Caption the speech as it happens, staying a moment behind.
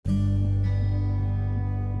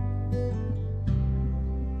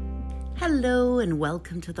Hello and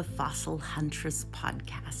welcome to the Fossil Huntress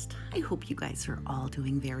podcast. I hope you guys are all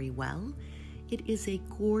doing very well. It is a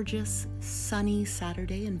gorgeous, sunny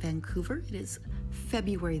Saturday in Vancouver. It is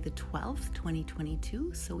February the 12th,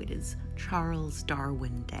 2022, so it is Charles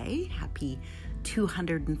Darwin Day. Happy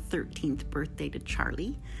 213th birthday to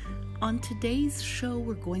Charlie. On today's show,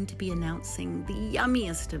 we're going to be announcing the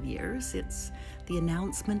yummiest of years. It's the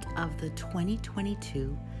announcement of the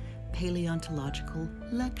 2022 Paleontological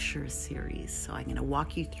Lecture Series. So I'm going to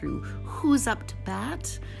walk you through who's up to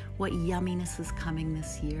bat, what yumminess is coming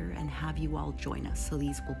this year, and have you all join us. So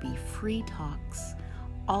these will be free talks,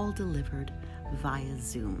 all delivered via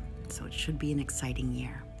Zoom. So it should be an exciting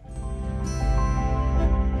year.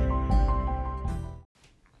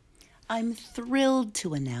 I'm thrilled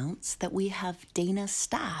to announce that we have Dana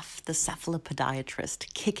Staff, the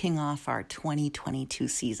cephalopodiatrist, kicking off our 2022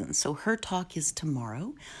 season. So her talk is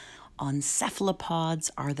tomorrow on cephalopods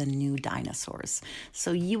are the new dinosaurs.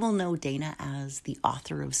 So you will know Dana as the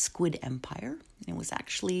author of Squid Empire. It was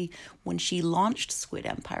actually when she launched Squid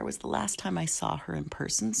Empire was the last time I saw her in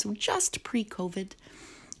person, so just pre-COVID.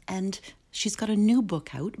 And she's got a new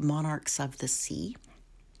book out, Monarchs of the Sea.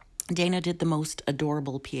 Dana did the most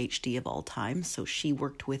adorable PhD of all time, so she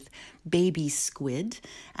worked with baby squid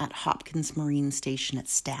at Hopkins Marine Station at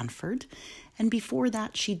Stanford. And before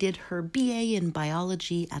that, she did her BA in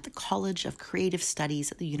biology at the College of Creative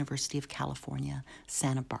Studies at the University of California,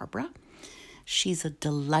 Santa Barbara. She's a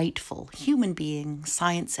delightful human being,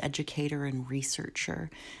 science educator and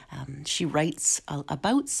researcher. She writes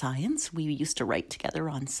about science. We used to write together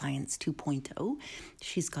on Science 2.0.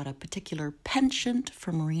 She's got a particular penchant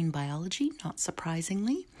for marine biology, not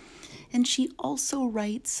surprisingly. And she also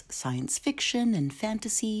writes science fiction and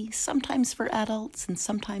fantasy, sometimes for adults and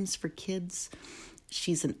sometimes for kids.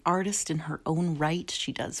 She's an artist in her own right.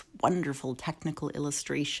 She does wonderful technical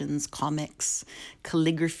illustrations, comics,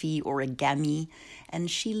 calligraphy, origami, and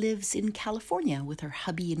she lives in California with her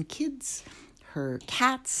hubby and kids, her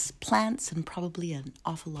cats, plants, and probably an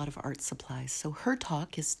awful lot of art supplies. So her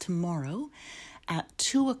talk is tomorrow at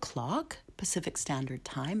 2:00 Pacific Standard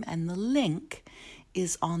Time, and the link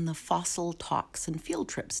is on the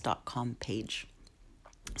fossiltalksandfieldtrips.com page.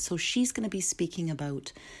 So she's going to be speaking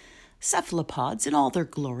about cephalopods in all their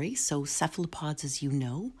glory. So cephalopods, as you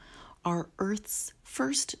know, are Earth's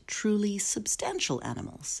first truly substantial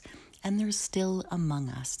animals, and they're still among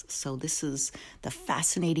us. So this is the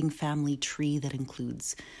fascinating family tree that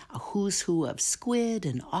includes a who's who of squid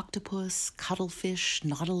and octopus, cuttlefish,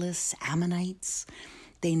 nautilus, ammonites.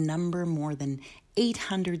 They number more than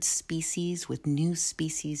 800 species, with new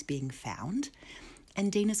species being found.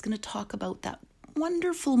 And Dana's going to talk about that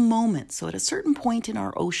wonderful moment. So at a certain point in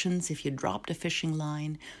our oceans, if you dropped a fishing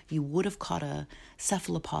line, you would have caught a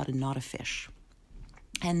cephalopod and not a fish.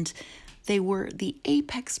 And they were the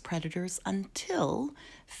apex predators until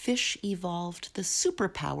fish evolved the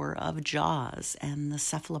superpower of jaws, and the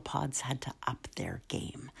cephalopods had to up their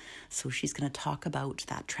game. So she's going to talk about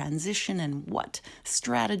that transition and what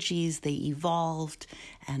strategies they evolved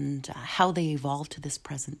and how they evolved to this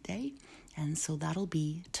present day. And so that'll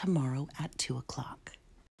be tomorrow at 2:00.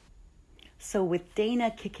 So with Dana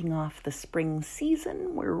kicking off the spring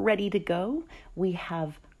season, we're ready to go. We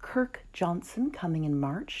have Kirk Johnson coming in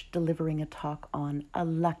March, delivering a talk on A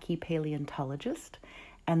Lucky Paleontologist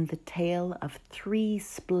and the tale of 3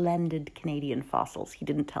 splendid Canadian fossils. He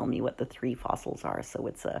didn't tell me what the 3 fossils are, so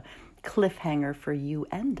it's a cliffhanger for you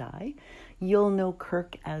and I. You'll know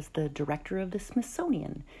Kirk as the director of the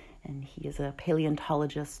Smithsonian, and he is a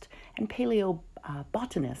paleontologist and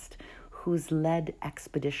paleobotanist who's led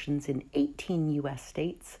expeditions in 18 U.S.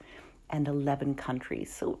 states and 11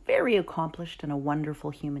 countries. So very accomplished and a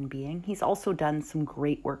wonderful human being. He's also done some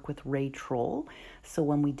great work with Ray Troll. So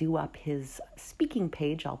when we do up his speaking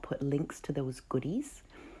page, I'll put links to those goodies.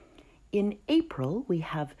 In April, we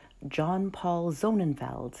have John Paul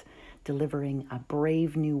Zonenveld delivering A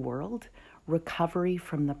Brave New World, Recovery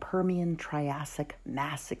from the Permian Triassic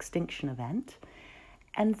Mass Extinction Event,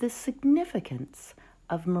 and the significance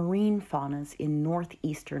of marine faunas in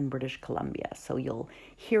northeastern British Columbia. So you'll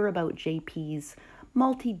hear about JP's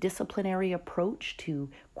multidisciplinary approach to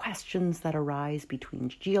questions that arise between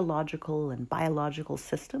geological and biological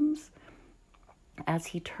systems as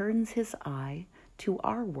he turns his eye to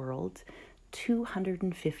our world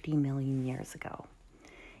 250 million years ago.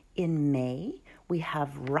 In May, we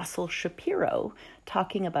have Russell Shapiro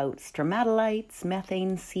talking about stromatolites,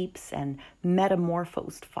 methane seeps, and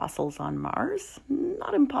metamorphosed fossils on Mars.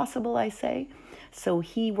 Not impossible, I say. So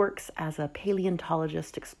he works as a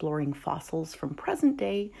paleontologist exploring fossils from present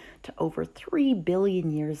day to over 3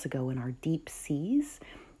 billion years ago in our deep seas.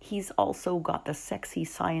 He's also got the sexy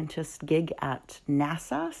scientist gig at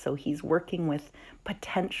NASA, so he's working with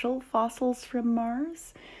potential fossils from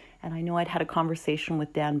Mars. And I know I'd had a conversation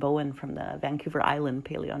with Dan Bowen from the Vancouver Island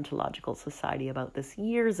Paleontological Society about this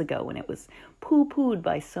years ago, and it was poo-pooed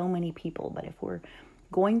by so many people. But if we're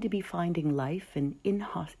going to be finding life in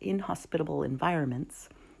inhospitable environments,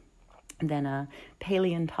 then a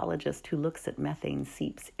paleontologist who looks at methane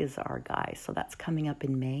seeps is our guy. So that's coming up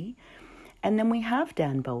in May. And then we have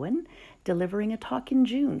Dan Bowen delivering a talk in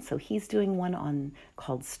June. So he's doing one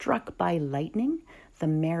called Struck by Lightning, the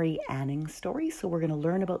Mary Anning story. So we're going to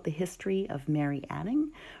learn about the history of Mary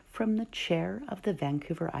Anning from the chair of the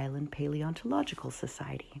Vancouver Island Paleontological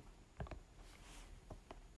Society.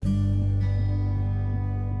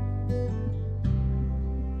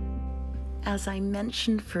 As I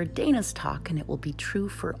mentioned for Dana's talk, and it will be true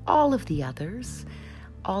for all of the others,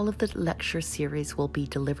 all of the lecture series will be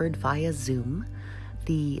delivered via Zoom.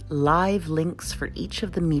 The live links for each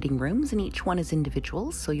of the meeting rooms, and each one is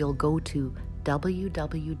individual, so you'll go to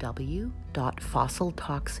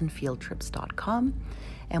www.fossiltalksandfieldtrips.com,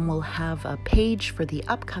 and we'll have a page for the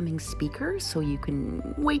upcoming speakers, so you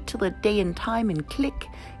can wait till the day and time and click.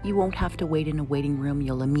 You won't have to wait in a waiting room.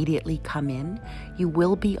 You'll immediately come in. You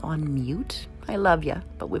will be on mute. I love you,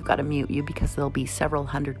 but we've got to mute you because there'll be several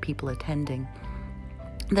hundred people attending.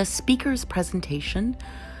 The speaker's presentation,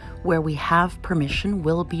 where we have permission,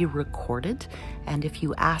 will be recorded, and if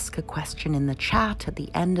you ask a question in the chat at the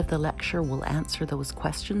end of the lecture, we'll answer those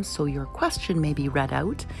questions. So your question may be read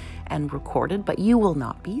out and recorded, but you will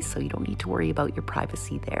not be, so you don't need to worry about your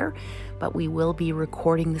privacy there. But we will be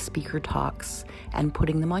recording the speaker talks and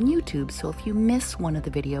putting them on YouTube. So if you miss one of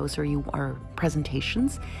the videos or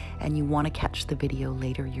presentations and you want to catch the video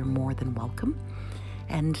later, you're more than welcome.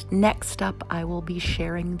 And next up, I will be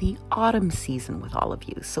sharing the autumn season with all of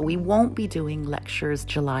you. So we won't be doing lectures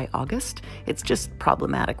July, August. It's just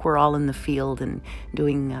problematic. We're all in the field, and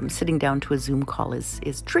sitting down to a Zoom call is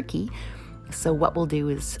tricky. So what we'll do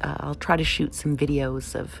is I'll try to shoot some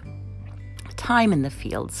videos of time in the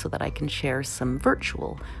field so that I can share some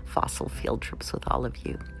virtual fossil field trips with all of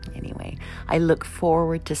you. Anyway, I look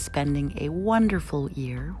forward to spending a wonderful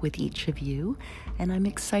year with each of you, and I'm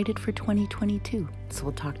excited for 2022. So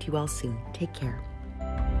we'll talk to you all soon. Take care.